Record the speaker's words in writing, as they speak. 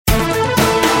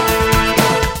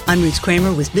I'm Ruth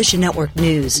Kramer with Mission Network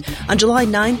News. On July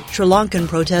 9, Sri Lankan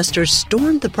protesters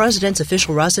stormed the president's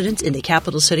official residence in the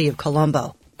capital city of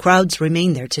Colombo. Crowds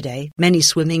remain there today, many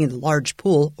swimming in the large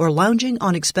pool or lounging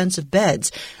on expensive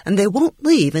beds, and they won't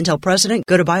leave until President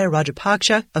Gotabaya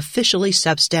Rajapaksa officially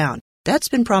steps down. That's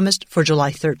been promised for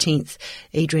July 13th.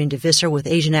 Adrian DeVisser with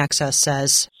Asian Access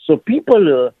says, So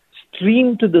people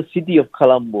streamed to the city of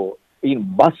Colombo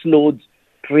in bus loads,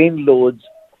 train loads,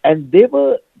 and they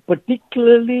were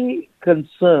particularly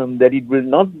concerned that it will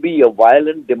not be a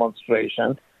violent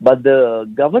demonstration, but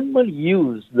the government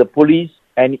used the police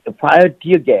and fired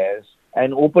tear gas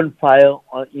and opened fire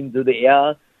into the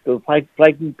air to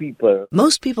frighten people.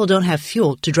 Most people don't have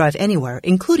fuel to drive anywhere,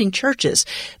 including churches,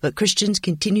 but Christians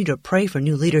continue to pray for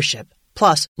new leadership.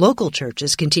 Plus, local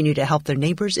churches continue to help their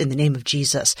neighbors in the name of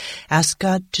Jesus. Ask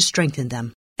God to strengthen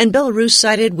them. And Belarus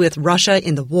sided with Russia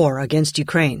in the war against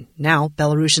Ukraine. Now,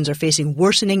 Belarusians are facing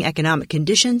worsening economic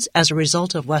conditions as a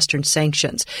result of Western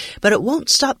sanctions. But it won't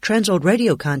stop Transworld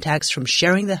Radio contacts from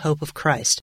sharing the hope of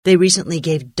Christ. They recently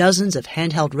gave dozens of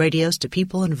handheld radios to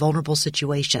people in vulnerable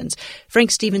situations.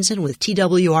 Frank Stevenson with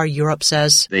TWR Europe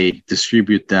says, They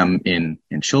distribute them in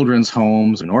children's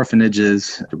homes, in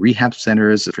orphanages, rehab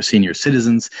centers for senior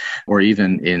citizens, or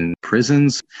even in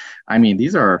prisons. I mean,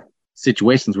 these are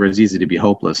situations where it's easy to be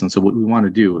hopeless. And so what we want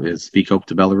to do is speak hope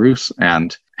to Belarus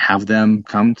and have them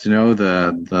come to know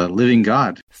the living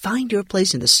God. Find your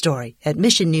place in the story at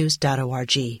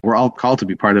missionnews.org. We're all called to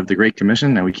be part of the Great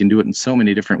Commission, and we can do it in so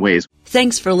many different ways.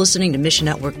 Thanks for listening to Mission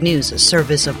Network News, a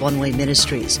service of One Way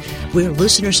Ministries. We're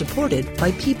listener-supported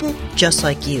by people just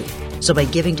like you. So by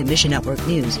giving to Mission Network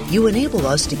News, you enable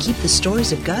us to keep the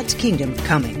stories of God's kingdom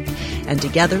coming. And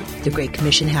together, the Great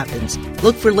Commission happens.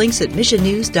 Look for links at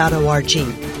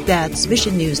missionnews.org. That's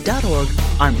missionnews.org.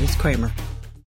 I'm Ruth Kramer.